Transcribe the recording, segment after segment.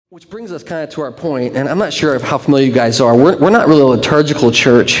Which brings us kind of to our point, and I'm not sure how familiar you guys are. We're not really a liturgical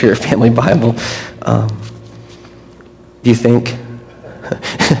church here at Family Bible. Do you think?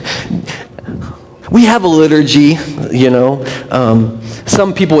 We have a liturgy, you know.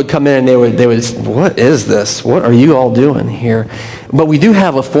 Some people would come in and they would say, what is this? What are you all doing here? But we do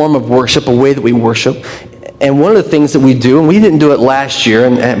have a form of worship, a way that we worship. And one of the things that we do, and we didn't do it last year,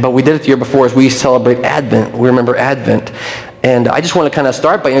 but we did it the year before, is we celebrate Advent. We remember Advent. And I just want to kind of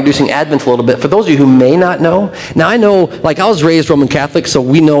start by introducing Advent a little bit. For those of you who may not know, now I know, like I was raised Roman Catholic, so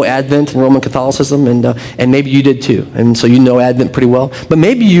we know Advent and Roman Catholicism, and maybe you did too. And so you know Advent pretty well. But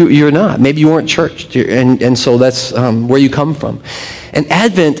maybe you're not. Maybe you weren't churched, and so that's where you come from. And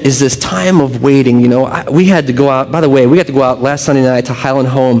Advent is this time of waiting. You know, we had to go out, by the way, we got to go out last Sunday night to Highland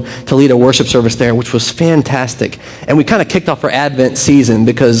Home to lead a worship service there, which was fantastic. And we kind of kicked off our Advent season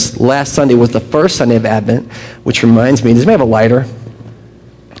because last Sunday was the first Sunday of Advent, which reminds me, does anybody have a lighter?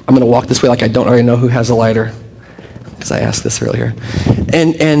 I'm going to walk this way like I don't already know who has a lighter because I asked this earlier.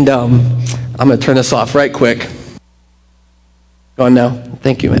 And I'm going to turn this off right quick. Go on now.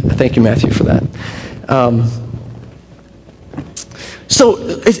 Thank you, Matthew, for that. So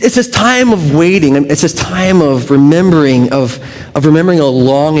it's this time of waiting, and it's this time of remembering, of remembering a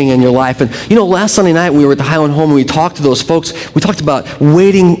longing in your life. And you know, last Sunday night we were at the Highland Home and we talked to those folks. We talked about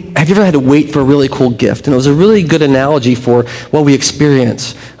waiting. Have you ever had to wait for a really cool gift? And it was a really good analogy for what we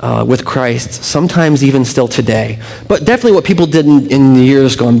experience with Christ, sometimes even still today. But definitely what people did in the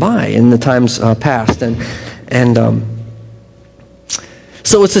years gone by, in the times past.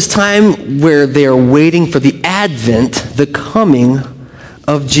 So it's this time where they are waiting for the advent, the coming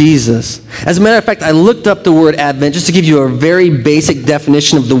of Jesus. As a matter of fact, I looked up the word Advent just to give you a very basic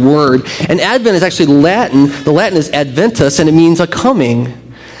definition of the word. And Advent is actually Latin. The Latin is Adventus, and it means a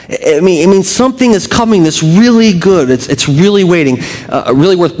coming. It means something is coming that's really good. It's really waiting,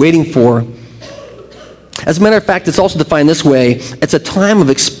 really worth waiting for. As a matter of fact, it's also defined this way. It's a time of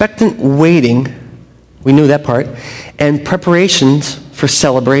expectant waiting. We knew that part. And preparations for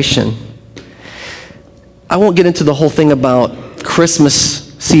celebration. I won't get into the whole thing about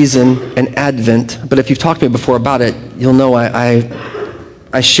Christmas season and Advent, but if you've talked to me before about it, you'll know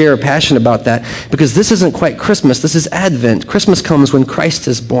I share a passion about that, because this isn't quite Christmas, this is Advent. Christmas comes when Christ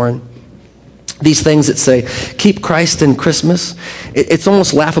is born. These things that say, keep Christ in Christmas, it's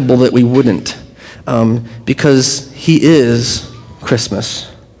almost laughable that we wouldn't, because he is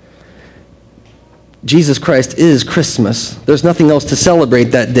Christmas. Jesus Christ is Christmas. There's nothing else to celebrate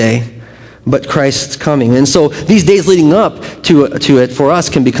that day but Christ's coming. And so these days leading up to it for us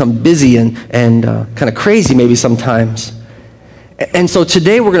can become busy and kind of crazy maybe sometimes. And so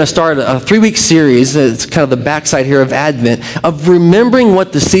today we're going to start a 3-week series. It's kind of the backside here of Advent, of remembering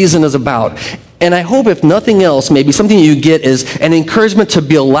what the season is about. And I hope, if nothing else, maybe something you get is an encouragement to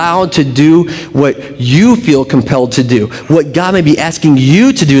be allowed to do what you feel compelled to do, what God may be asking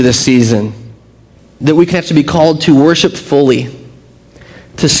you to do this season, that we can actually be called to worship fully,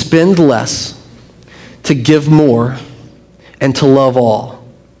 to spend less, to give more, and to love all.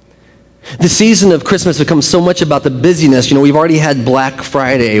 The season of Christmas becomes so much about the busyness. You know, we've already had Black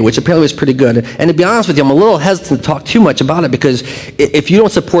Friday, which apparently was pretty good. And to be honest with you, I'm a little hesitant to talk too much about it, because if you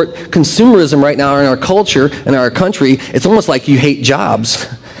don't support consumerism right now in our culture, in our country, it's almost like you hate jobs.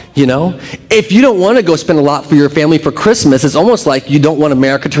 You know? If you don't want to go spend a lot for your family for Christmas, it's almost like you don't want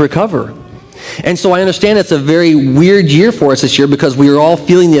America to recover. And so I understand it's a very weird year for us this year, because we are all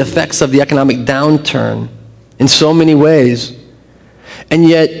feeling the effects of the economic downturn in so many ways. And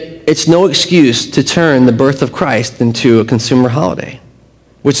yet, it's no excuse to turn the birth of Christ into a consumer holiday,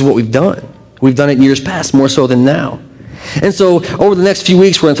 which is what we've done. We've done it in years past, more so than now. And so over the next few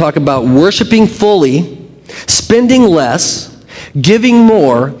weeks, we're going to talk about worshiping fully, spending less, giving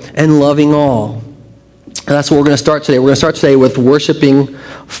more, and loving all. And that's what we're going to start today. We're going to start today with worshiping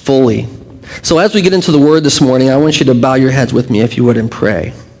fully. So as we get into the Word this morning, I want you to bow your heads with me, if you would, and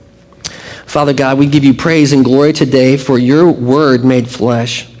pray. Father God, we give you praise and glory today for your Word made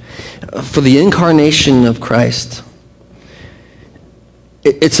flesh, for the incarnation of Christ.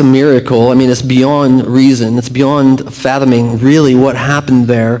 It's a miracle. I mean, it's beyond reason. It's beyond fathoming really what happened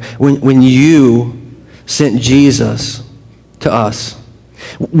there when you sent Jesus to us,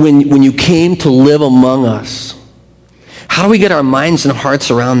 when you came to live among us. How do we get our minds and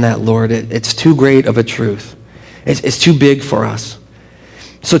hearts around that, Lord? It's too great of a truth. It's too big for us.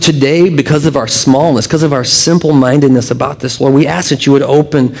 So today, because of our smallness, because of our simple-mindedness about this, Lord, we ask that you would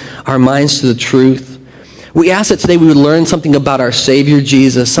open our minds to the truth. We ask that today we would learn something about our Savior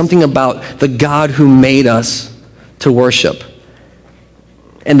Jesus, something about the God who made us to worship.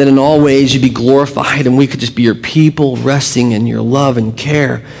 and that in all ways you'd be glorified and we could just be your people resting in your love and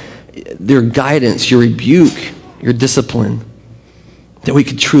care, your guidance, your rebuke, your discipline, that we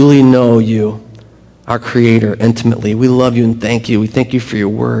could truly know you, our Creator, intimately. We love you and thank you. We thank you for your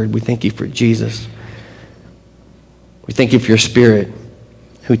word. We thank you for Jesus. We thank you for your Spirit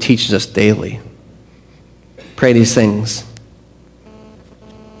who teaches us daily. Pray these things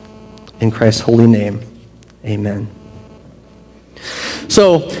in Christ's holy name. Amen.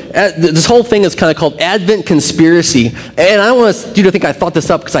 So this whole thing is kind of called Advent Conspiracy. And I don't want you to think I thought this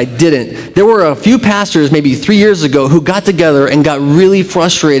up because I didn't. There were a few pastors maybe 3 years ago who got together and got really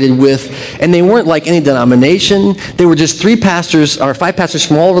frustrated with, and they weren't like any denomination. They were just 5 pastors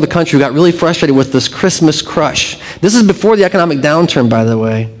from all over the country who got really frustrated with this Christmas crush. This is before the economic downturn, by the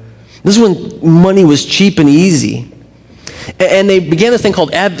way. This is when money was cheap and easy. And they began this thing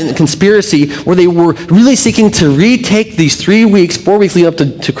called Advent Conspiracy, where they were really seeking to retake these 4 weeks leading up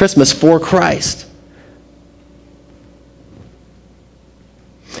to Christmas for Christ.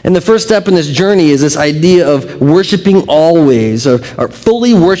 And the first step in this journey is this idea of worshiping always, or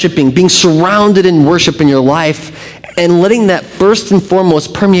fully worshiping, being surrounded in worship in your life, and letting that first and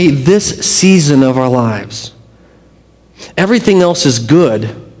foremost permeate this season of our lives. Everything else is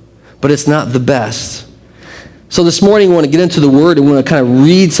good, but it's not the best. So this morning we want to get into the Word and we want to kind of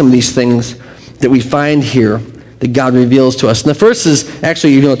read some of these things that we find here that God reveals to us. And the first is,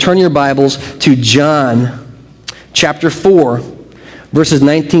 actually, you're going to turn your Bibles to John chapter 4, verses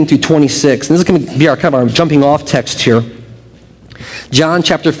 19 through 26. And this is going to be our kind of our jumping off text here. John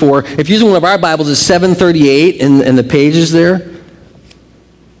chapter 4. If you're using one of our Bibles, it's 738 in the pages there.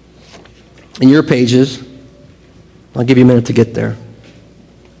 In your pages. I'll give you a minute to get there.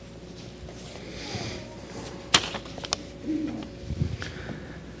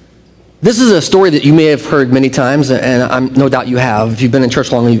 This is a story that you may have heard many times, and no doubt you have. If you've been in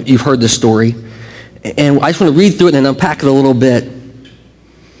church long, you've heard this story. And I just want to read through it and unpack it a little bit.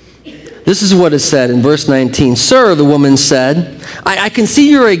 This is what is said in verse 19. "Sir," the woman said, I can see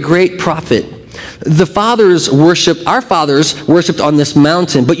you're a great prophet. Our fathers worshipped on this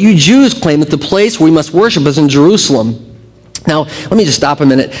mountain, but you Jews claim that the place where we must worship is in Jerusalem. Now, let me just stop a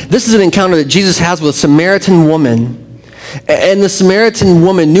minute. This is an encounter that Jesus has with a Samaritan woman. And the Samaritan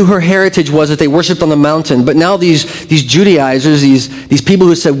woman knew her heritage was that they worshipped on the mountain. But now these Judaizers, these people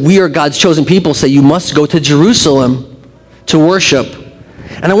who said, we are God's chosen people, say you must go to Jerusalem to worship.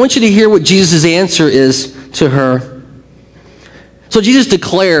 And I want you to hear what Jesus' answer is to her. So Jesus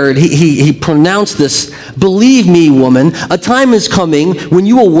declared, he pronounced this, "Believe me, woman, a time is coming when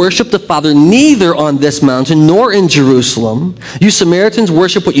you will worship the Father neither on this mountain nor in Jerusalem. You Samaritans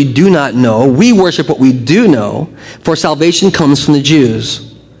worship what you do not know. We worship what we do know, for salvation comes from the Jews.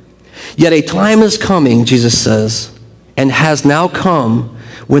 Yet a time is coming," Jesus says, "and has now come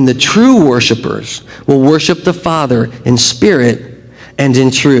when the true worshipers will worship the Father in spirit and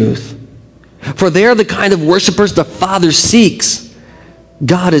in truth. For they are the kind of worshipers the Father seeks.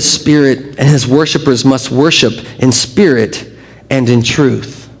 God is spirit, and his worshipers must worship in spirit and in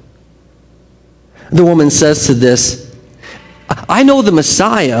truth." The woman says to this, "I know the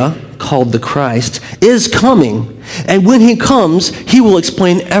Messiah, called the Christ, is coming, and when he comes, he will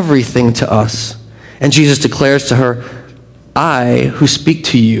explain everything to us." And Jesus declares to her, "I who speak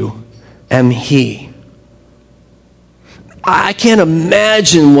to you am he." I can't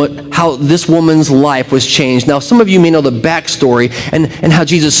imagine how this woman's life was changed. Now, some of you may know the backstory and how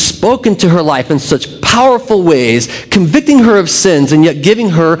Jesus spoke into her life in such powerful ways, convicting her of sins and yet giving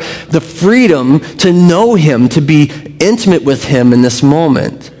her the freedom to know him, to be intimate with him in this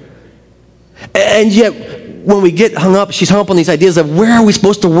moment. And yet, when we get she's hung up on these ideas of where are we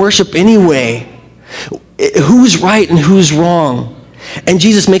supposed to worship anyway? Who's right and who's wrong? And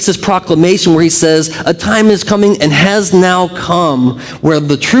Jesus makes this proclamation where he says, a time is coming and has now come where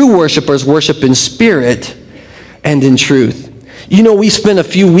the true worshipers worship in spirit and in truth. You know, we spent a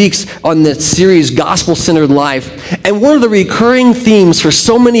few weeks on this series, Gospel-Centered Life, and one of the recurring themes for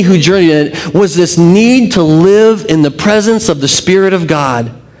so many who journeyed in it was this need to live in the presence of the Spirit of God.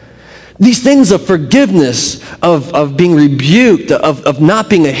 These things of forgiveness, of being rebuked, of not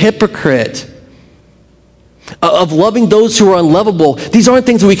being a hypocrite, of loving those who are unlovable. These aren't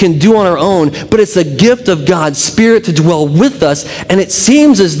things that we can do on our own, but it's a gift of God's Spirit to dwell with us. And it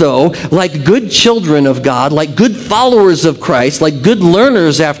seems as though, like good children of God, like good followers of Christ, like good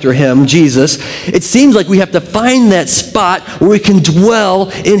learners after him, Jesus, it seems like we have to find that spot where we can dwell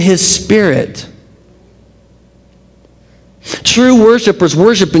in his Spirit. True worshipers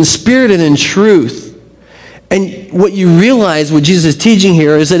worship in spirit and in truth. And what you realize, what Jesus is teaching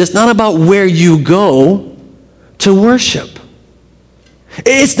here, is that it's not about where you go to worship.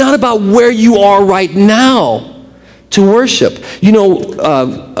 It's not about where you are right now to worship.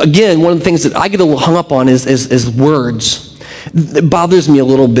 Again, one of the things that I get a little hung up on is words. It bothers me a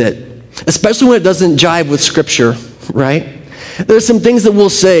little bit, especially when it doesn't jive with Scripture, right? There's some things that we'll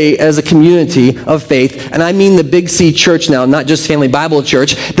say as a community of faith, and I mean the Big C Church now, not just Family Bible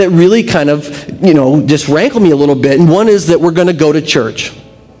Church, that really kind of, just rankle me a little bit. And one is that we're going to go to church.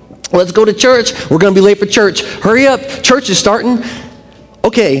 Let's go to church. We're going to be late for church. Hurry up. Church is starting.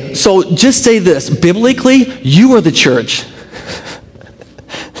 Okay, so just say this. Biblically, you are the church.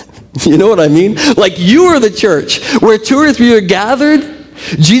 You know what I mean? Like, you are the church. Where 2 or 3 are gathered,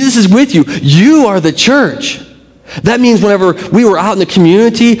 Jesus is with you. You are the church. That means whenever we were out in the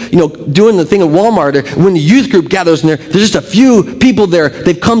community, doing the thing at Walmart, or when the youth group gathers in there's just a few people there.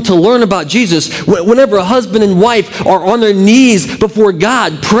 They've come to learn about Jesus. Whenever a husband and wife are on their knees before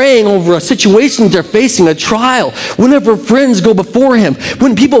God, praying over a situation they're facing, a trial. Whenever friends go before Him.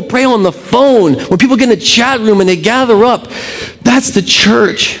 When people pray on the phone. When people get in the chat room and they gather up. That's the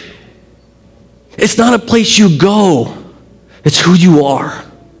church. It's not a place you go. It's who you are.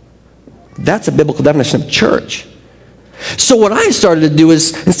 That's a biblical definition of church. So what I started to do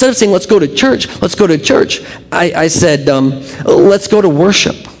is, instead of saying, let's go to church, I said, let's go to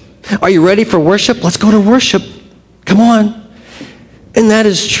worship. Are you ready for worship? Let's go to worship. Come on. And that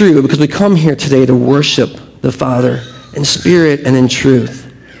is true, because we come here today to worship the Father in spirit and in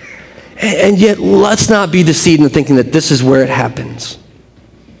truth. And yet, let's not be deceived in thinking that this is where it happens.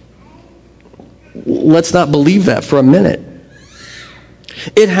 Let's not believe that for a minute.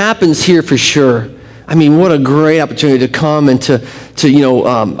 It happens here for sure. I mean, what a great opportunity to come and to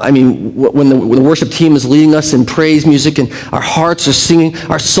when the worship team is leading us in praise music and our hearts are singing,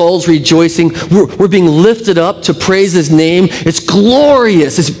 our souls rejoicing, we're being lifted up to praise His name. It's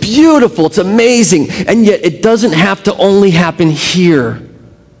glorious, it's beautiful, it's amazing, and yet it doesn't have to only happen here.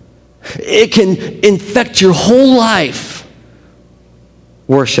 It can infect your whole life.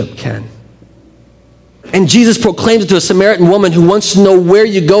 Worship can. And Jesus proclaims it to a Samaritan woman who wants to know where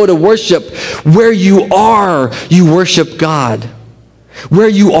you go to worship. Where you are, you worship God. Where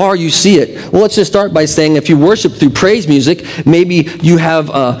you are, you see it. Well, let's just start by saying if you worship through praise music, maybe you have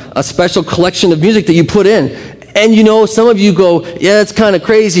a special collection of music that you put in. And some of you go, yeah, it's kind of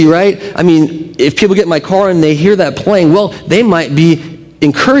crazy, right? I mean, if people get in my car and they hear that playing, well, they might be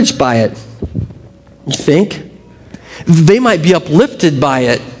encouraged by it. You think? They might be uplifted by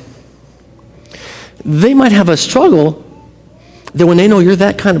it. They might have a struggle that when they know you're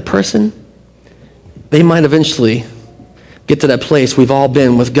that kind of person, they might eventually get to that place we've all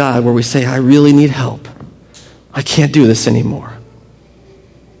been with God where we say, I really need help. I can't do this anymore.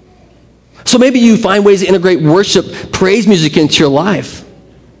 So maybe you find ways to integrate worship, praise music into your life.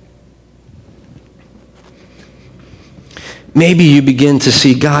 Maybe you begin to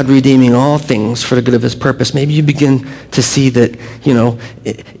see God redeeming all things for the good of His purpose. Maybe you begin to see that,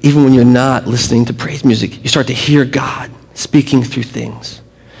 even when you're not listening to praise music, you start to hear God speaking through things.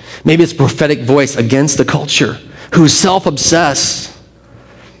 Maybe it's a prophetic voice against the culture who's self-obsessed.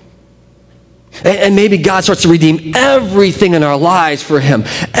 And maybe God starts to redeem everything in our lives for Him.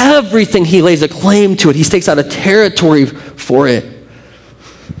 Everything He lays a claim to it. He stakes out a territory for it.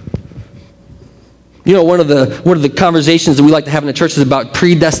 One of the conversations that we like to have in the church is about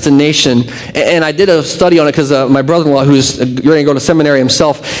predestination. And I did a study on it because my brother-in-law, who's going to go to seminary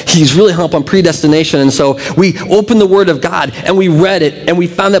himself, he's really hung up on predestination. And so we opened the Word of God and we read it and we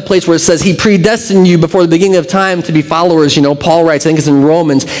found that place where it says He predestined you before the beginning of time to be followers. Paul writes, I think it's in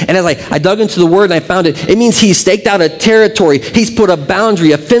Romans. And as I dug into the Word and I found it, it means He staked out a territory. He's put a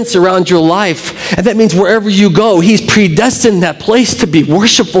boundary, a fence around your life. And that means wherever you go, He's predestined that place to be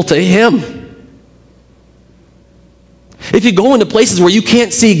worshipful to Him. If you go into places where you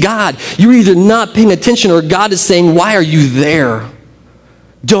can't see God, you're either not paying attention or God is saying, why are you there?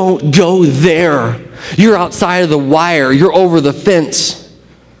 Don't go there. You're outside of the wire. You're over the fence.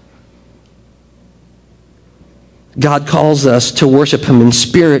 God calls us to worship Him in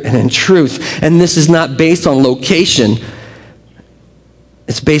spirit and in truth. And this is not based on location.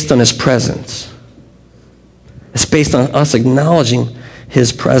 It's based on His presence. It's based on us acknowledging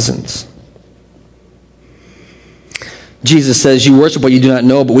His presence. Jesus says, you worship what you do not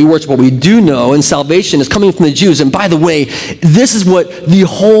know, but we worship what we do know, and salvation is coming from the Jews. And by the way, this is what the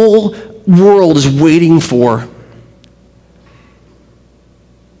whole world is waiting for.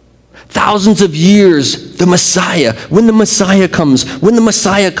 Thousands of years, the Messiah, when the Messiah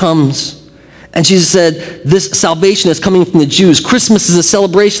comes. And Jesus said, this salvation is coming from the Jews. Christmas is a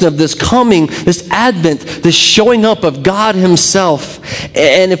celebration of this coming, this advent, this showing up of God Himself.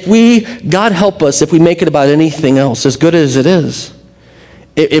 And God help us if we make it about anything else, as good as it is.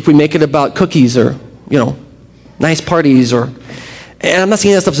 if we make it about cookies or, nice parties and I'm not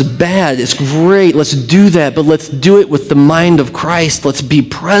saying that stuff's bad. It's great. Let's do that, but let's do it with the mind of Christ. Let's be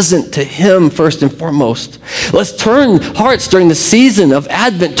present to him first and foremost. Let's turn hearts during the season of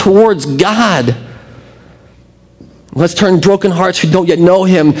Advent towards God. Let's turn broken hearts who don't yet know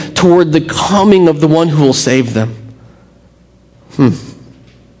him toward the coming of the one who will save them.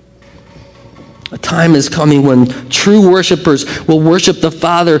 A time is coming when true worshipers will worship the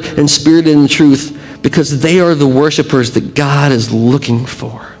Father in spirit and in truth, because they are the worshipers that God is looking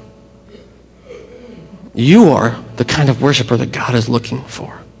for. You are the kind of worshiper that God is looking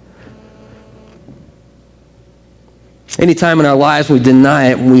for. Anytime in our lives we deny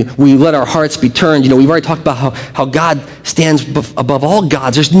it, we let our hearts be turned, we've already talked about how God stands above all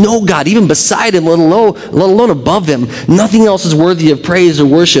gods. There's no God, even beside him, let alone above him. Nothing else is worthy of praise or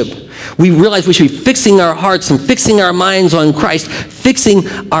worship. We realize we should be fixing our hearts and fixing our minds on Christ, fixing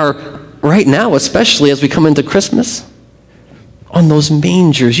right now, especially as we come into Christmas, on those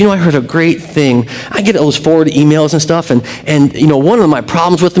mangers. I heard a great thing. I get those forward emails and stuff, and one of my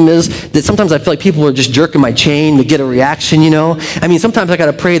problems with them is that sometimes I feel like people are just jerking my chain to get a reaction, sometimes I got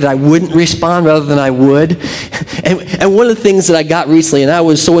to pray that I wouldn't respond rather than I would. And one of the things that I got recently, and I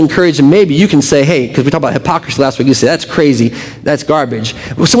was so encouraged, and maybe you can say, hey, because we talked about hypocrisy last week, you say, that's crazy, that's garbage.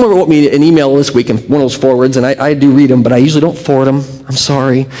 Well, someone wrote me an email this week, and one of those forwards, and I do read them, but I usually don't forward them. I'm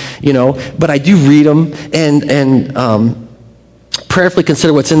sorry, but I do read them, and prayerfully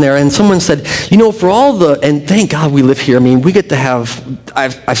consider what's in there. And someone said, for all and thank God we live here. We get to have,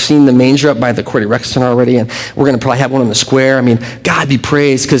 I've seen the manger up by the Cordy Rec Center already, and we're going to probably have one in the square. God be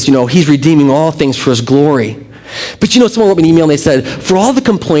praised, because, he's redeeming all things for his glory. But someone wrote me an email and they said, for all the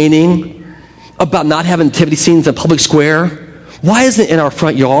complaining about not having nativity scenes in a public square, why isn't it in our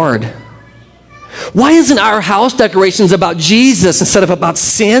front yard? Why isn't our house decorations about Jesus instead of about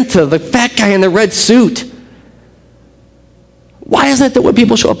Santa, the fat guy in the red suit? Why isn't it that when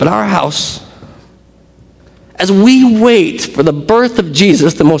people show up at our house, as we wait for the birth of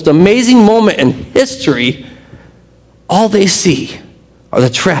Jesus, the most amazing moment in history, all they see are the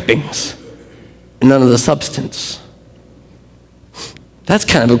trappings and none of the substance? That's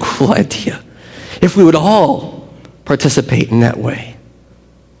kind of a cool idea. If we would all participate in that way,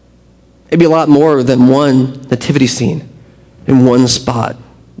 it'd be a lot more than one nativity scene in one spot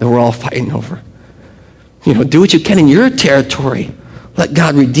that we're all fighting over. Do what you can in your territory. Let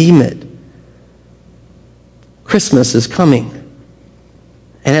God redeem it. Christmas is coming.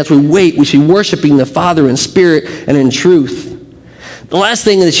 And as we wait, we should be worshiping the Father in spirit and in truth. The last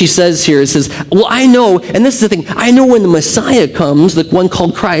thing that she says here, it says, well, I know, and this is the thing, I know when the Messiah comes, the one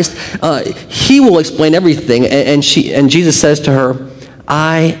called Christ, he will explain everything. And Jesus says to her,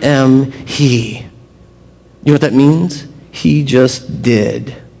 I am he. You know what that means? He just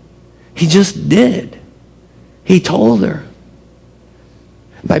did. He just did. He told her.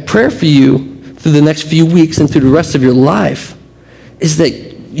 My prayer for you through the next few weeks and through the rest of your life is that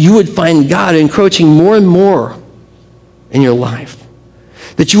you would find God encroaching more and more in your life.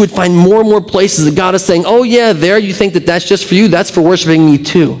 That you would find more and more places that God is saying, oh yeah, there you think that that's just for you, that's for worshiping me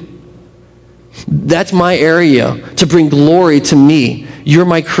too. That's my area to bring glory to me. You're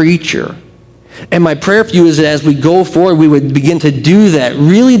my creature. And my prayer for you is that as we go forward, we would begin to do that,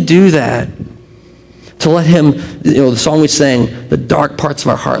 really do that. To let him, the song we sang, the dark parts of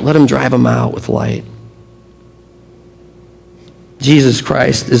our heart, let him drive them out with light. Jesus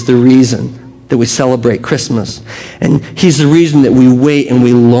Christ is the reason that we celebrate Christmas. And he's the reason that we wait and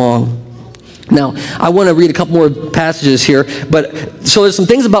we long. Now, I want to read a couple more passages here, but so there's some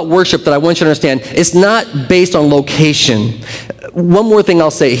things about worship that I want you to understand. It's not based on location. One more thing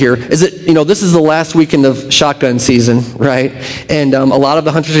I'll say here is that, this is the last weekend of shotgun season, right? And a lot of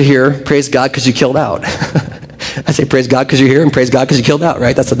the hunters are here. Praise God because you killed out. I say praise God because you're here and praise God because you killed out,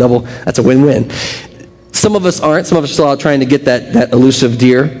 right? That's a win-win. Some of us aren't. Some of us are still out trying to get that elusive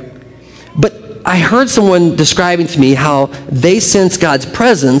deer. But I heard someone describing to me how they sense God's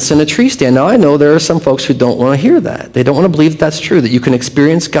presence in a tree stand. Now, I know there are some folks who don't want to hear that. They don't want to believe that that's true, that you can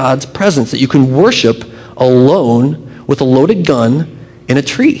experience God's presence, that you can worship alone with a loaded gun in a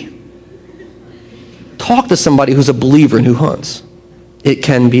tree. Talk to somebody who's a believer and who hunts. It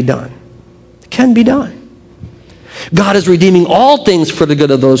can be done. It can be done. God is redeeming all things for the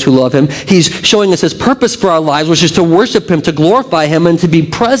good of those who love him. He's showing us his purpose for our lives, which is to worship him, to glorify him, and to be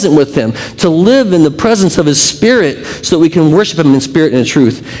present with him, to live in the presence of his spirit so that we can worship him in spirit and in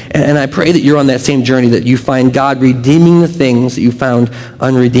truth. And I pray that you're on that same journey, that you find God redeeming the things that you found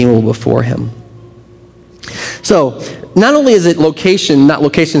unredeemable before him. So, not only is it not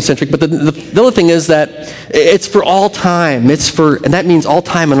location-centric, but the other thing is that it's for all time. And that means all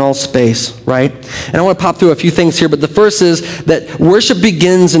time and all space, right? And I want to pop through a few things here, but the first is that worship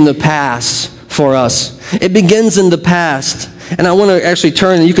begins in the past for us. It begins in the past. And I want to actually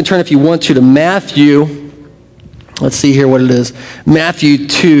turn, and you can turn if you want to Matthew. Let's see here what it is. Matthew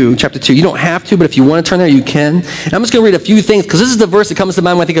 2, chapter 2. You don't have to, but if you want to turn there, you can. And I'm just going to read a few things, because this is the verse that comes to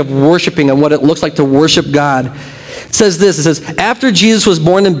mind when I think of worshiping and what it looks like to worship God. It says this, it says, after Jesus was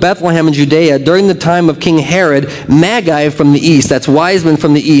born in Bethlehem in Judea, during the time of King Herod, Magi from the east, that's wise men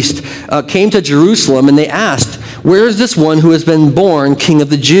from the east, came to Jerusalem, and they asked, where is this one who has been born King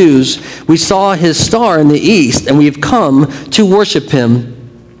of the Jews? We saw his star in the east, and we have come to worship him.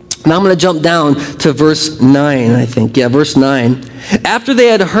 Now I'm going to jump down to verse 9, I think. Yeah, verse 9. After they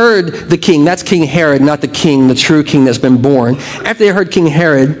had heard the king, that's King Herod, not the king, the true king that's been born. After they heard King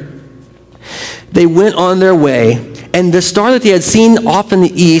Herod, they went on their way. And the star that they had seen off in the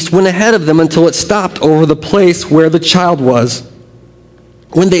east went ahead of them until it stopped over the place where the child was.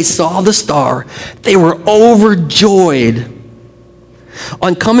 When they saw the star, they were overjoyed.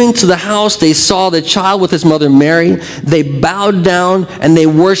 On coming to the house, they saw the child with his mother Mary. They bowed down and they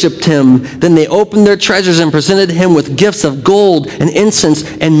worshipped him. Then they opened their treasures and presented him with gifts of gold and incense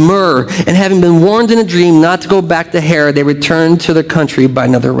and myrrh. And having been warned in a dream not to go back to Herod, they returned to their country by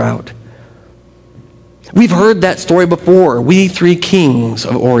another route. We've heard that story before. We three kings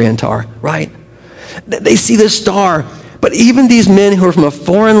of Orient are, right? They see this star. But even these men who are from a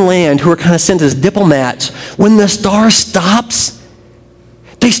foreign land, who are kind of sent as diplomats, when the star stops,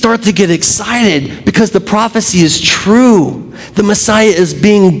 they start to get excited because the prophecy is true. The Messiah is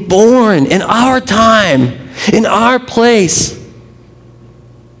being born in our time, in our place.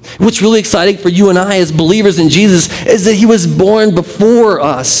 What's really exciting for you and I as believers in Jesus is that he was born before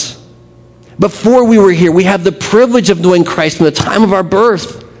us. Before we were here, we have the privilege of knowing Christ from the time of our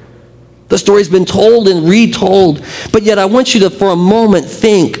birth. The story's been told and retold. But yet I want you to, for a moment,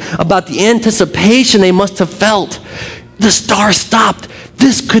 think about the anticipation they must have felt. The star stopped.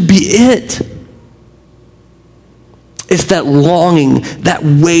 This could be it. It's that longing, that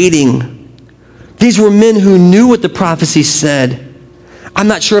waiting. These were men who knew what the prophecy said. I'm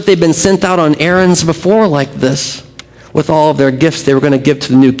not sure if they'd been sent out on errands before like this, with all of their gifts they were going to give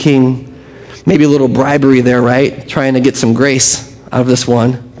to the new king. Maybe a little bribery there, right? Trying to get some grace out of this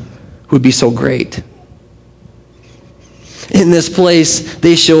one would be so great. In this place,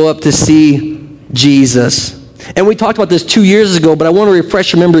 they show up to see Jesus. And we talked about this 2 years ago, but I want to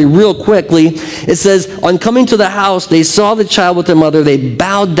refresh your memory real quickly. It says, on coming to the house, they saw the child with their mother. They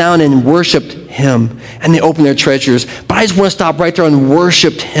bowed down and worshiped him. And they opened their treasures. But I just want to stop right there and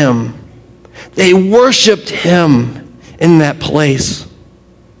worshiped him. They worshiped him in that place.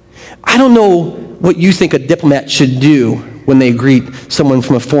 I don't know what you think a diplomat should do when they greet someone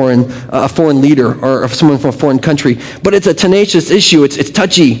from a foreign leader or someone from a foreign country, but it's a tenacious issue. It's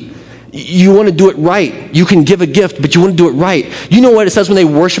touchy. You want to do it right. You can give a gift, but you want to do it right. You know what it says when they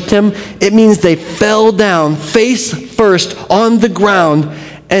worshiped him? It means they fell down face first on the ground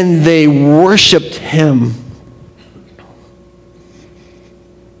and they worshiped him.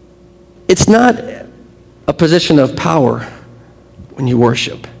 It's not a position of power when you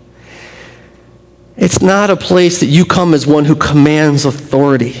worship. It's not a place that you come as one who commands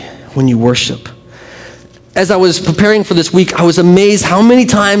authority when you worship. As I was preparing for this week, I was amazed how many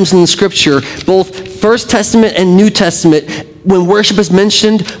times in Scripture, both First Testament and New Testament, when worship is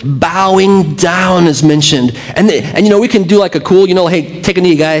mentioned, bowing down is mentioned. And we can do like a cool, hey, take a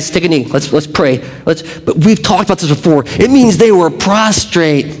knee, guys, take a knee. Let's pray. But we've talked about this before. It means they were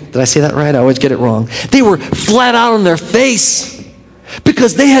prostrate. Did I say that right? I always get it wrong. They were flat out on their face,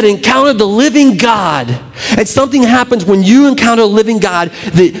 because they had encountered the living God. And something happens when you encounter the living God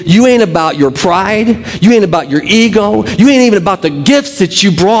that you ain't about your pride, you ain't about your ego, you ain't even about the gifts that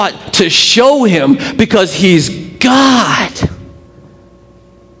you brought to show him, because he's God.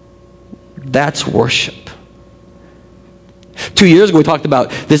 That's worship. 2 years ago we talked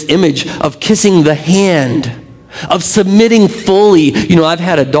about this image of kissing the hand, of submitting fully. I've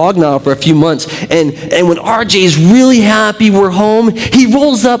had a dog now for a few months, and when RJ's really happy we're home, he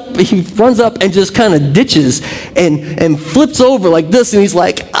runs up and just kind of ditches and flips over like this, and he's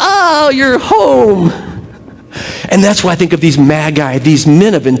like, oh, you're home. And that's why I think of these magi, these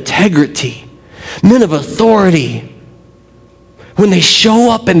men of integrity, men of authority. When they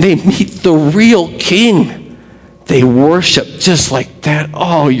show up and they meet the real king, they worship just like that.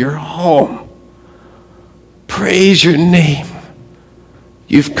 Oh, you're home. Praise your name.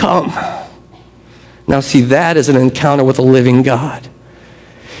 You've come. Now see, that is an encounter with a living God.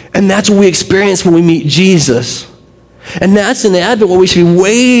 And that's what we experience when we meet Jesus. And that's in Advent what we should be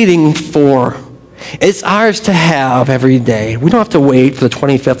waiting for. It's ours to have every day. We don't have to wait for the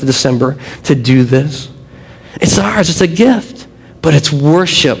 25th of December to do this. It's ours. It's a gift. But it's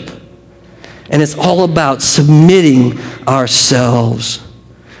worship. And it's all about submitting ourselves,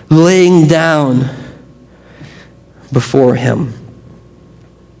 laying down before him.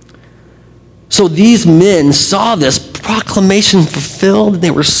 So these men saw this proclamation fulfilled, and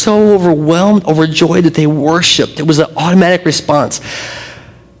they were so overwhelmed, overjoyed that they worshiped. It was an automatic response.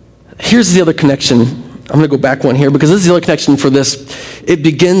 Here's the other connection. I'm going to go back one here because this is the other connection for this. It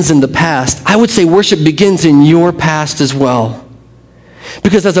begins in the past. I would say worship begins in your past as well.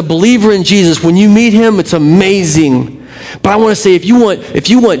 Because as a believer in Jesus, when you meet him, it's amazing. But I want to say, if you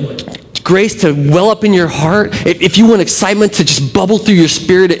want grace to well up in your heart, if you want excitement to just bubble through your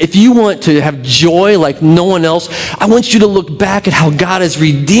spirit, if you want to have joy like no one else, I want you to look back at how God has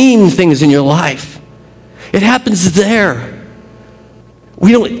redeemed things in your life. It happens there.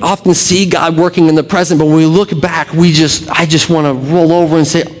 We don't often see God working in the present, but when we look back, I just want to roll over and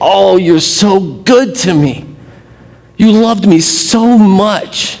say, oh, you're so good to me. You loved me so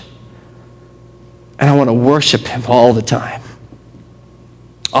much. And I want to worship him all the time.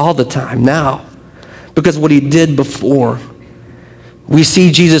 All the time now. Because what he did before. We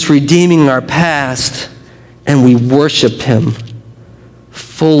see Jesus redeeming our past, and we worship him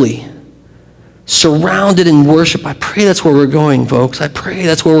fully. Surrounded in worship. I pray that's where we're going, folks. I pray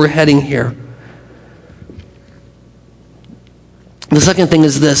that's where we're heading here. The second thing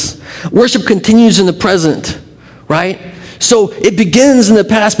is this. Worship continues in the present, right? So it begins in the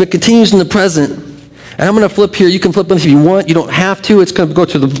past, but continues in the present. And I'm going to flip here. You can flip them if you want. You don't have to. It's going to go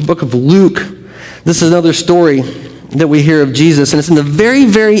to the book of Luke. This is another story that we hear of Jesus. And it's in the very,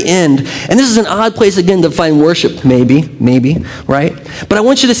 very end. And this is an odd place, again, to find worship. Maybe, right? But I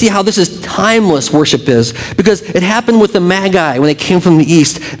want you to see how this is timeless worship is. Because it happened with the Magi when they came from the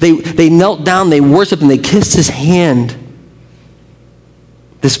east. They knelt down, they worshiped, and they kissed his hand.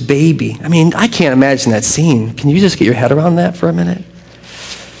 This baby. I mean, I can't imagine that scene. Can you just get your head around that for a minute?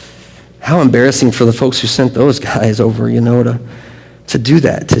 How embarrassing for the folks who sent those guys over, to do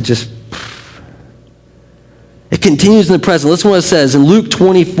that, to just... It continues in the present. Listen to what it says in Luke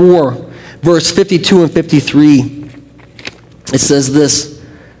 24, verse 52 and 53. It says this.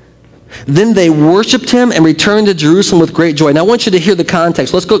 Then they worshipped him and returned to Jerusalem with great joy. Now I want you to hear the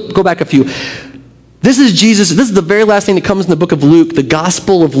context. Let's go back a few. This is Jesus. This is the very last thing that comes in the book of Luke, the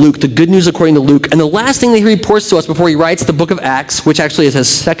Gospel of Luke, the good news according to Luke. And the last thing that he reports to us before he writes the book of Acts, which actually is his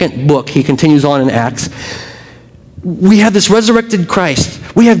second book. He continues on in Acts. We have this resurrected Christ.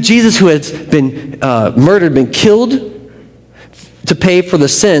 We have Jesus who has been murdered, been killed to pay for the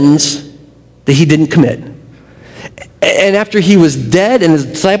sins that he didn't commit. And after he was dead and his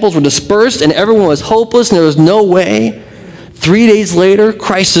disciples were dispersed and everyone was hopeless and there was no way, 3 days later,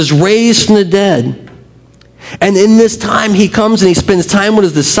 Christ is raised from the dead. And in this time, he comes and he spends time with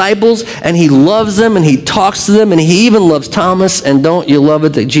his disciples and he loves them and he talks to them and he even loves Thomas. And don't you love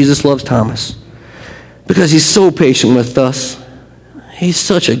it that Jesus loves Thomas? Because he's so patient with us. He's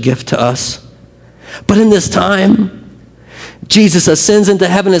such a gift to us. But in this time, Jesus ascends into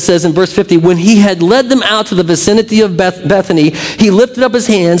heaven. It says in verse 50, when he had led them out to the vicinity of Bethany, he lifted up his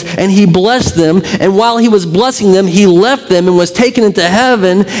hands and he blessed them. And while he was blessing them, he left them and was taken into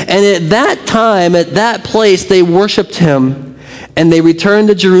heaven. And at that time, at that place, they worshiped him. And they returned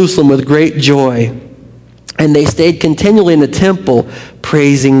to Jerusalem with great joy. And they stayed continually in the temple,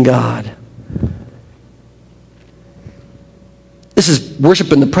 praising God. This is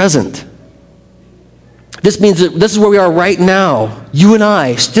worship in the present. This means that this is where we are right now. You and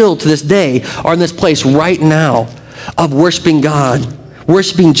I, still to this day, are in this place right now of worshiping God,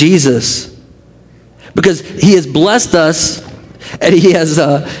 worshiping Jesus. Because he has blessed us, and he has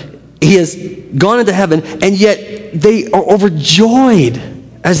gone into heaven, and yet they are overjoyed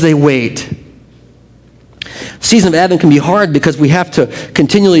as they wait. Season of Advent can be hard because we have to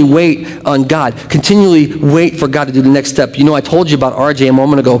continually wait on God, continually wait for God to do the next step. I told you about RJ a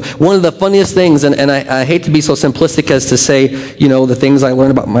moment ago. One of the funniest things, and I hate to be so simplistic as to say, the things I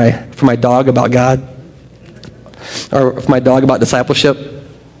learned from my dog about God, or from my dog about discipleship.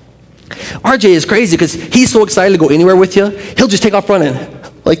 RJ is crazy because he's so excited to go anywhere with you. He'll just take off running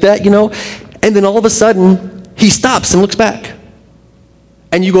like that, and then all of a sudden he stops and looks back.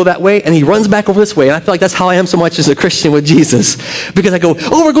 And you go that way, and he runs back over this way. And I feel like that's how I am so much as a Christian with Jesus. Because I go,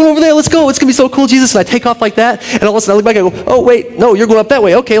 oh, we're going over there, let's go. It's going to be so cool, Jesus. And I take off like that, and all of a sudden I look back and I go, oh, wait, no, you're going up that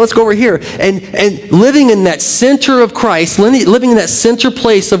way. Okay, let's go over here. And living in that center of Christ, living in that center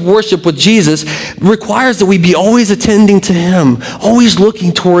place of worship with Jesus requires that we be always attending to him, always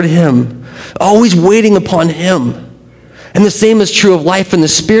looking toward him, always waiting upon him. And the same is true of life in the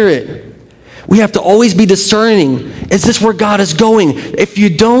Spirit. We have to always be discerning. Is this where God is going? If you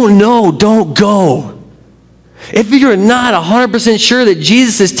don't know, don't go. If you're not 100% sure that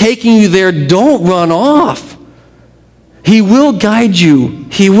Jesus is taking you there, don't run off. He will guide you.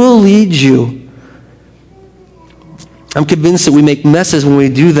 He will lead you. I'm convinced that we make messes when we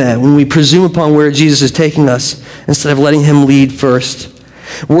do that, when we presume upon where Jesus is taking us instead of letting him lead first.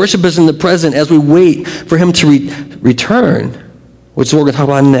 Worship is in the present as we wait for him to return, which is what we're going to talk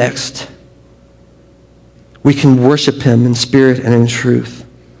about next. We can worship him in spirit and in truth.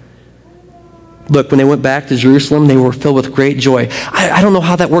 Look, when they went back to Jerusalem, they were filled with great joy. I don't know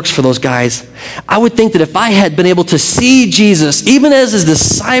how that works for those guys. I would think that if I had been able to see Jesus, even as his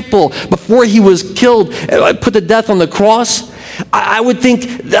disciple, before he was killed, put to death on the cross, I would think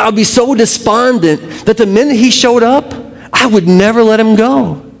that I would be so despondent that the minute he showed up, I would never let him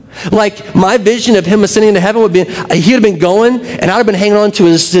go. Like, my vision of him ascending to heaven would be, he would have been going, and I'd have been hanging on to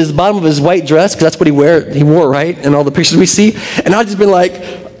his bottom of his white dress, because that's what he wore, right, in all the pictures we see. And I'd just been like,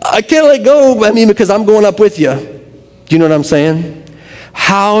 I can't let go, because I'm going up with you. Do you know what I'm saying?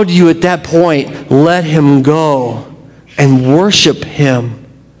 How do you at that point let him go and worship him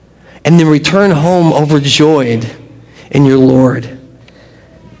and then return home overjoyed in your Lord?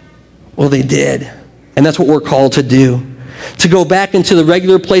 Well, they did. And that's what we're called to do. To go back into the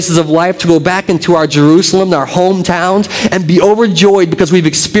regular places of life, to go back into our Jerusalem, our hometowns, and be overjoyed because we've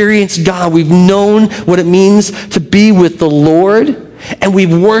experienced God. We've known what it means to be with the Lord. And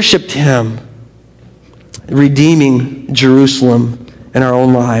we've worshiped him, redeeming Jerusalem in our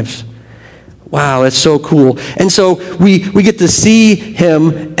own lives. Wow, that's so cool. And so we get to see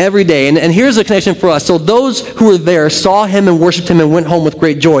him every day. And here's the connection for us. So those who were there saw him and worshiped him and went home with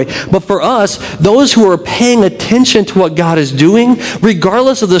great joy. But for us, those who are paying attention to what God is doing,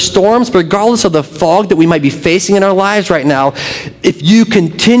 regardless of the storms, regardless of the fog that we might be facing in our lives right now, if you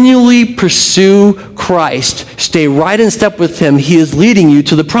continually pursue Christ, stay right in step with him, he is leading you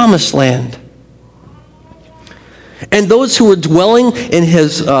to the promised land. And those who are dwelling in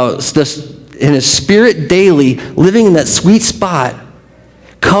his spirit daily, living in that sweet spot,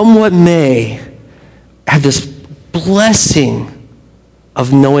 come what may, have this blessing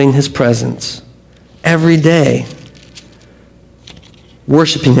of knowing his presence every day,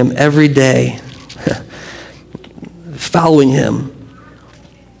 worshiping him every day, following him,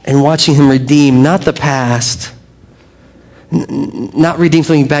 and watching him redeem, not the past, not redeem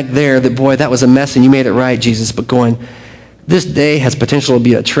something back there that, boy, that was a mess and you made it right, Jesus, but going, this day has potential to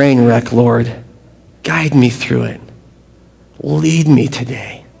be a train wreck, Lord. Guide me through it. Lead me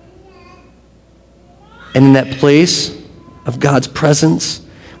today. And in that place of God's presence,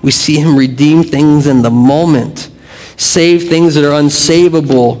 we see him redeem things in the moment, save things that are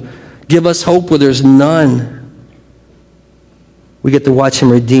unsavable, give us hope where there's none. We get to watch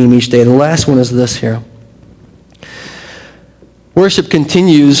him redeem each day. The last one is this here. Worship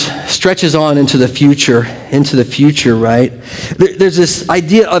continues, stretches on into the future, right? There's this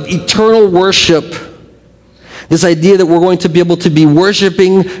idea of eternal worship, this idea that we're going to be able to be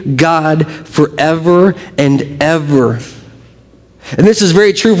worshiping God forever and ever. And this is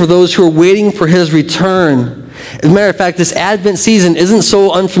very true for those who are waiting for his return. As a matter of fact, this Advent season isn't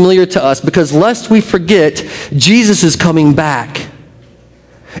so unfamiliar to us because lest we forget, Jesus is coming back.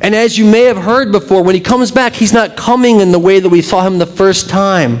 And as you may have heard before, when he comes back, he's not coming in the way that we saw him the first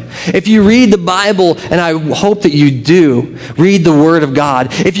time. If you read the Bible, and I hope that you do, read the Word of God.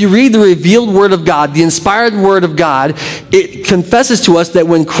 If you read the revealed Word of God, the inspired Word of God, it confesses to us that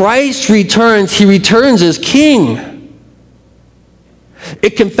when Christ returns, he returns as King.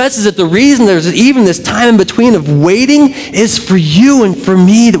 It confesses that the reason there's even this time in between of waiting is for you and for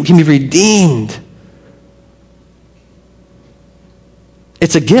me, that we can be redeemed.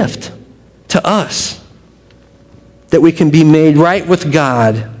 It's a gift to us that we can be made right with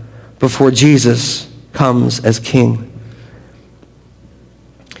God before Jesus comes as King.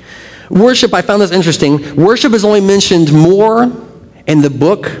 Worship, I found this interesting. Worship is only mentioned more in the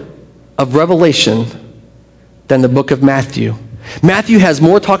book of Revelation than the book of Matthew. Matthew has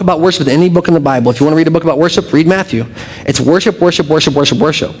more talk about worship than any book in the Bible. If you want to read a book about worship, read Matthew. It's worship, worship, worship, worship,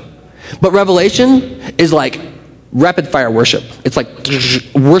 worship. But Revelation is like rapid fire worship. It's like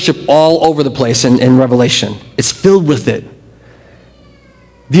worship all over the place in Revelation. It's filled with it.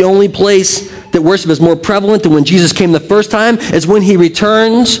 The only place that worship is more prevalent than when Jesus came the first time is when he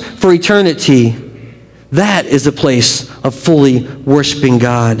returns for eternity. That is the place of fully worshiping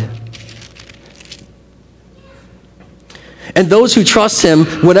God. And those who trust him,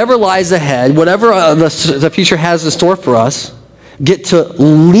 whatever lies ahead, whatever the future has in store for us, get to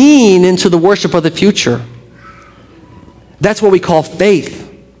lean into the worship of the future. That's what we call faith.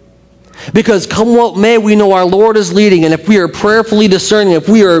 Because come what may, we know our Lord is leading, and if we are prayerfully discerning, if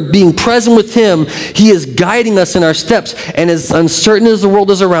we are being present with Him, He is guiding us in our steps. And as uncertain as the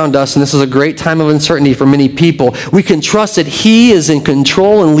world is around us, and this is a great time of uncertainty for many people, we can trust that He is in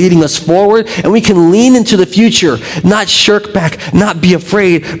control and leading us forward, and we can lean into the future, not shirk back, not be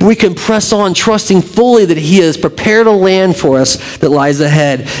afraid, but we can press on, trusting fully that He has prepared a land for us that lies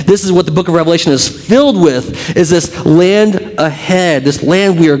ahead. This is what the book of Revelation is filled with, is this land ahead, this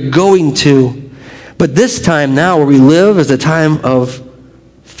land we are going to. But this time now where we live is a time of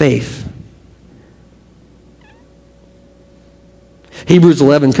faith. Hebrews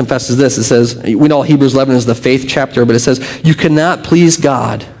 11 confesses this. It says, we know Hebrews 11 is the faith chapter, but it says, you cannot please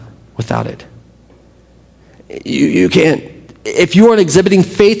God without it. You can't. If you aren't exhibiting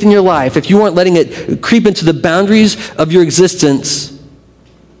faith in your life, if you aren't letting it creep into the boundaries of your existence,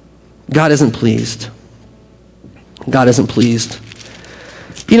 God isn't pleased. God isn't pleased.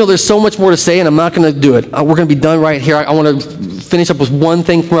 You know, there's so much more to say, and I'm not going to do it. We're going to be done right here. I want to finish up with one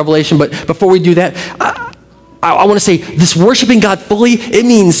thing from Revelation, but before we do that, I want to say this worshiping God fully, it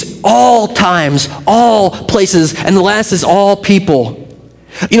means all times, all places, and the last is all people.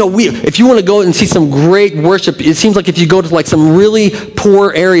 You know, if you want to go and see some great worship, it seems like if you go to like some really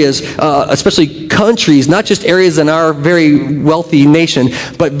poor areas, especially countries, not just areas in our very wealthy nation,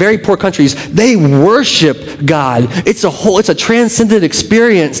 but very poor countries, they worship God. It's a transcendent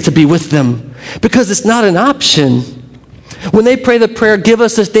experience to be with them because it's not an option. When they pray the prayer, give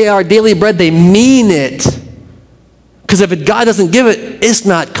us this day our daily bread, they mean it. Because if God doesn't give it, it's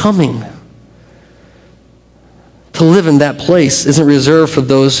not coming. To live in that place isn't reserved for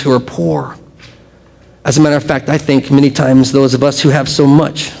those who are poor. As a matter of fact, I think many times those of us who have so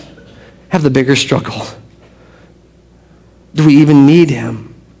much have the bigger struggle. Do we even need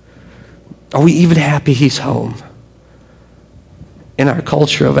Him? Are we even happy He's home? In our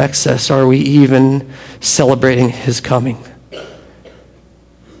culture of excess, are we even celebrating His coming?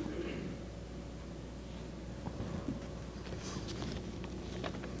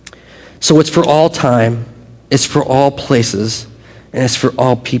 So it's for all time. It's for all places, and it's for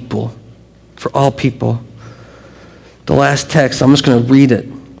all people. For all people. The last text, I'm just going to read it.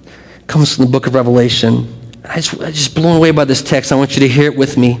 It comes from the book of Revelation. I'm just blown away by this text. I want you to hear it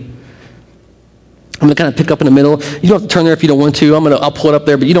with me. I'm going to kind of pick up in the middle. You don't have to turn there if you don't want to. I'll pull it up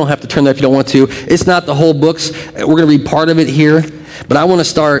there, but you don't have to turn there if you don't want to. It's not the whole books. We're going to read part of it here. But I want to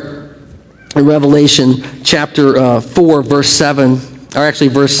start in Revelation chapter 4, verse 7. Or actually,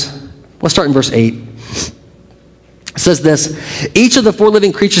 let's start in verse 8. It says this, each of the four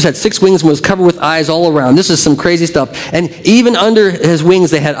living creatures had 6 wings and was covered with eyes all around. This is some crazy stuff. And even under his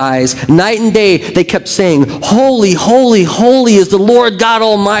wings they had eyes. Night and day they kept saying, holy, holy, holy is the Lord God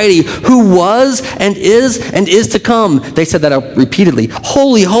Almighty, who was and is to come. They said that repeatedly.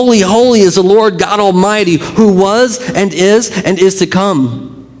 Holy, holy, holy is the Lord God Almighty, who was and is to come.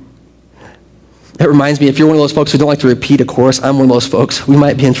 That reminds me, if you're one of those folks who don't like to repeat a chorus, I'm one of those folks. We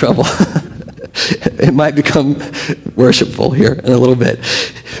might be in trouble. It might become worshipful here in a little bit.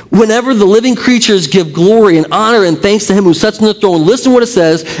 Whenever the living creatures give glory and honor and thanks to Him who sits on the throne, listen to what it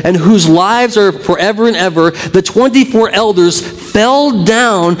says, and whose lives are forever and ever, the 24 elders fell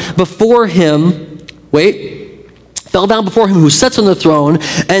down before Him who sits on the throne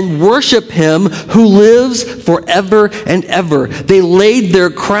and worship Him who lives forever and ever. They laid their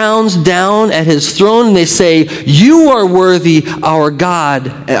crowns down at His throne and they say, you are worthy, our God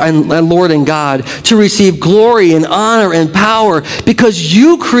and Lord and God, to receive glory and honor and power because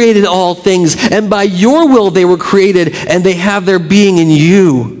you created all things and by your will they were created and they have their being in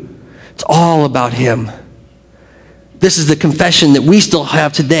you. It's all about Him. This is the confession that we still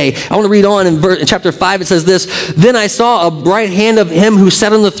have today. I want to read on in chapter 5. It says this, then I saw a right hand of Him who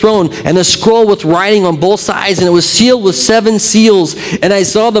sat on the throne and a scroll with writing on both sides, and it was sealed with 7 seals. And I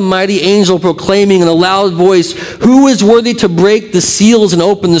saw the mighty angel proclaiming in a loud voice, who is worthy to break the seals and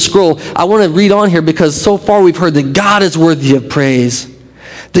open the scroll? I want to read on here because so far we've heard that God is worthy of praise.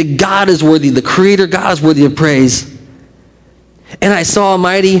 That God is worthy, the Creator God is worthy of praise. And I saw a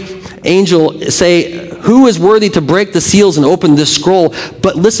mighty angel say, who is worthy to break the seals and open this scroll?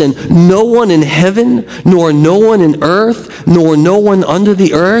 But listen, no one in heaven, nor no one in earth, nor no one under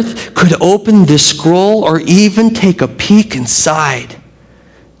the earth could open this scroll or even take a peek inside.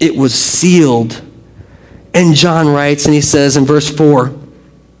 It was sealed. And John writes, and he says in verse 4,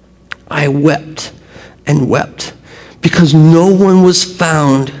 I wept and wept because no one was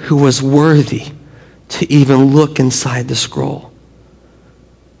found who was worthy to even look inside the scroll.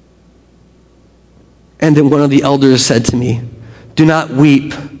 And then one of the elders said to me, do not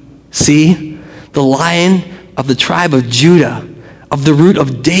weep. See, the Lion of the tribe of Judah, of the root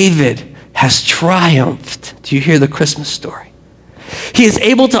of David, has triumphed. Do you hear the Christmas story? He is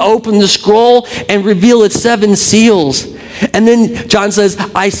able to open the scroll and reveal its 7 seals. And then John says,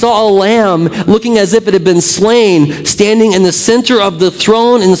 I saw a lamb looking as if it had been slain, standing in the center of the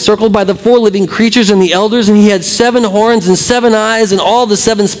throne, encircled by the 4 living creatures and the elders. And he had 7 horns and 7 eyes, and all the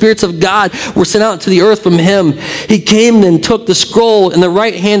 7 spirits of God were sent out to the earth from him. He came and took the scroll in the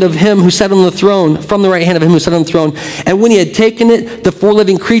right hand of him who sat on the throne, from the right hand of him who sat on the throne. And when he had taken it, the 4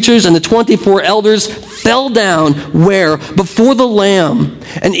 living creatures and the 24 elders fell down where? Before the Lamb.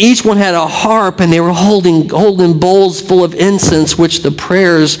 And each one had a harp, and they were holding golden bowls full of incense, which the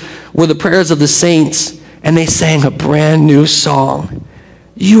prayers were the prayers of the saints. And they sang a brand new song.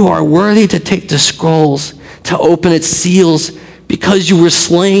 You are worthy to take the scrolls, to open its seals, because you were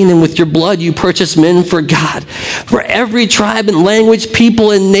slain, and with your blood you purchased men for God. For every tribe and language,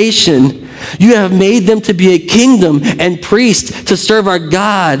 people and nation, you have made them to be a kingdom and priests to serve our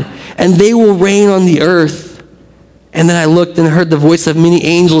God, and they will reign on the earth. And then I looked and heard the voice of many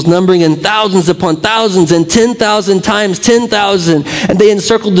angels, numbering in thousands upon thousands and 10,000 times 10,000. And they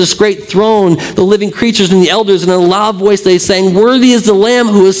encircled this great throne, the living creatures and the elders. And in a loud voice they sang, Worthy is the Lamb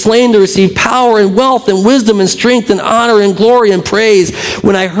who was slain to receive power and wealth and wisdom and strength and honor and glory and praise.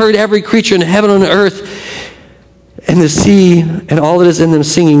 When I heard every creature in heaven and on earth and the sea and all that is in them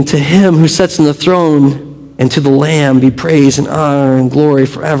singing, to him who sits on the throne and to the Lamb be praise and honor and glory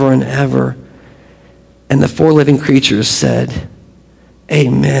forever and ever. And the 4 living creatures said,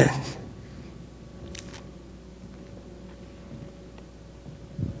 Amen.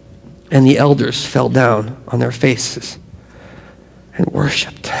 And the elders fell down on their faces and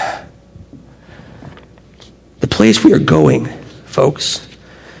worshiped. The place we are going, folks,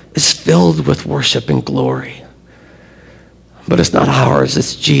 is filled with worship and glory. But it's not ours,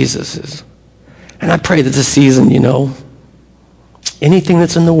 it's Jesus's. And I pray that this season, anything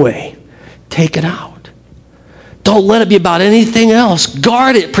that's in the way, take it out. Don't let it be about anything else.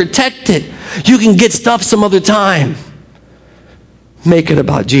 Guard it, protect it. You can get stuff some other time. Make it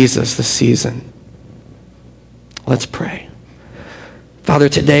about Jesus this season. Let's pray. Father,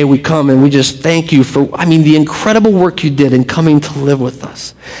 today we come and we just thank you for, the incredible work you did in coming to live with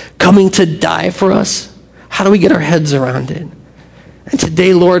us, coming to die for us. How do we get our heads around it? And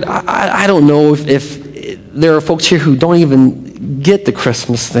today, Lord, I don't know if there are folks here who don't even get the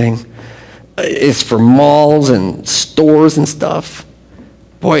Christmas thing. It's for malls and stores and stuff.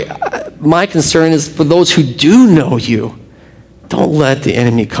 Boy, my concern is for those who do know you, don't let the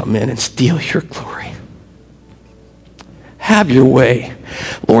enemy come in and steal your glory. Have your way.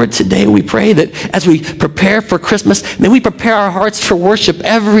 Lord, today we pray that as we prepare for Christmas, may we prepare our hearts for worship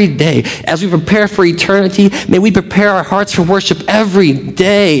every day. As we prepare for eternity, may we prepare our hearts for worship every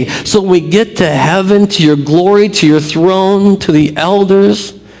day. So when we get to heaven, to your glory, to your throne, to the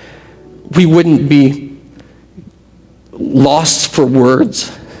elders, we wouldn't be lost for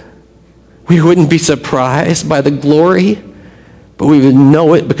words. We wouldn't be surprised by the glory, but we would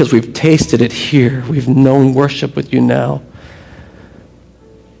know it because we've tasted it here. We've known worship with you now.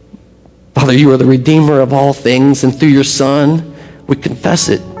 Father, you are the Redeemer of all things, and through your Son, we confess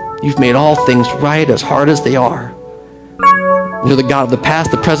it. You've made all things right, as hard as they are. You're the God of the past,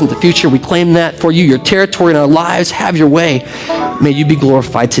 the present, the future. We claim that for you, your territory in our lives. Have your way. May you be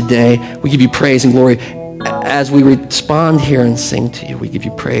glorified today. We give you praise and glory. As we respond here and sing to you, we give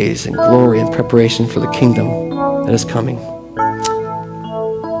you praise and glory in preparation for the kingdom that is coming.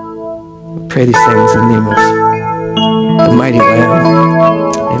 We pray these things in the name of the mighty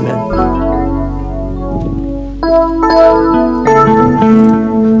Lamb. Amen.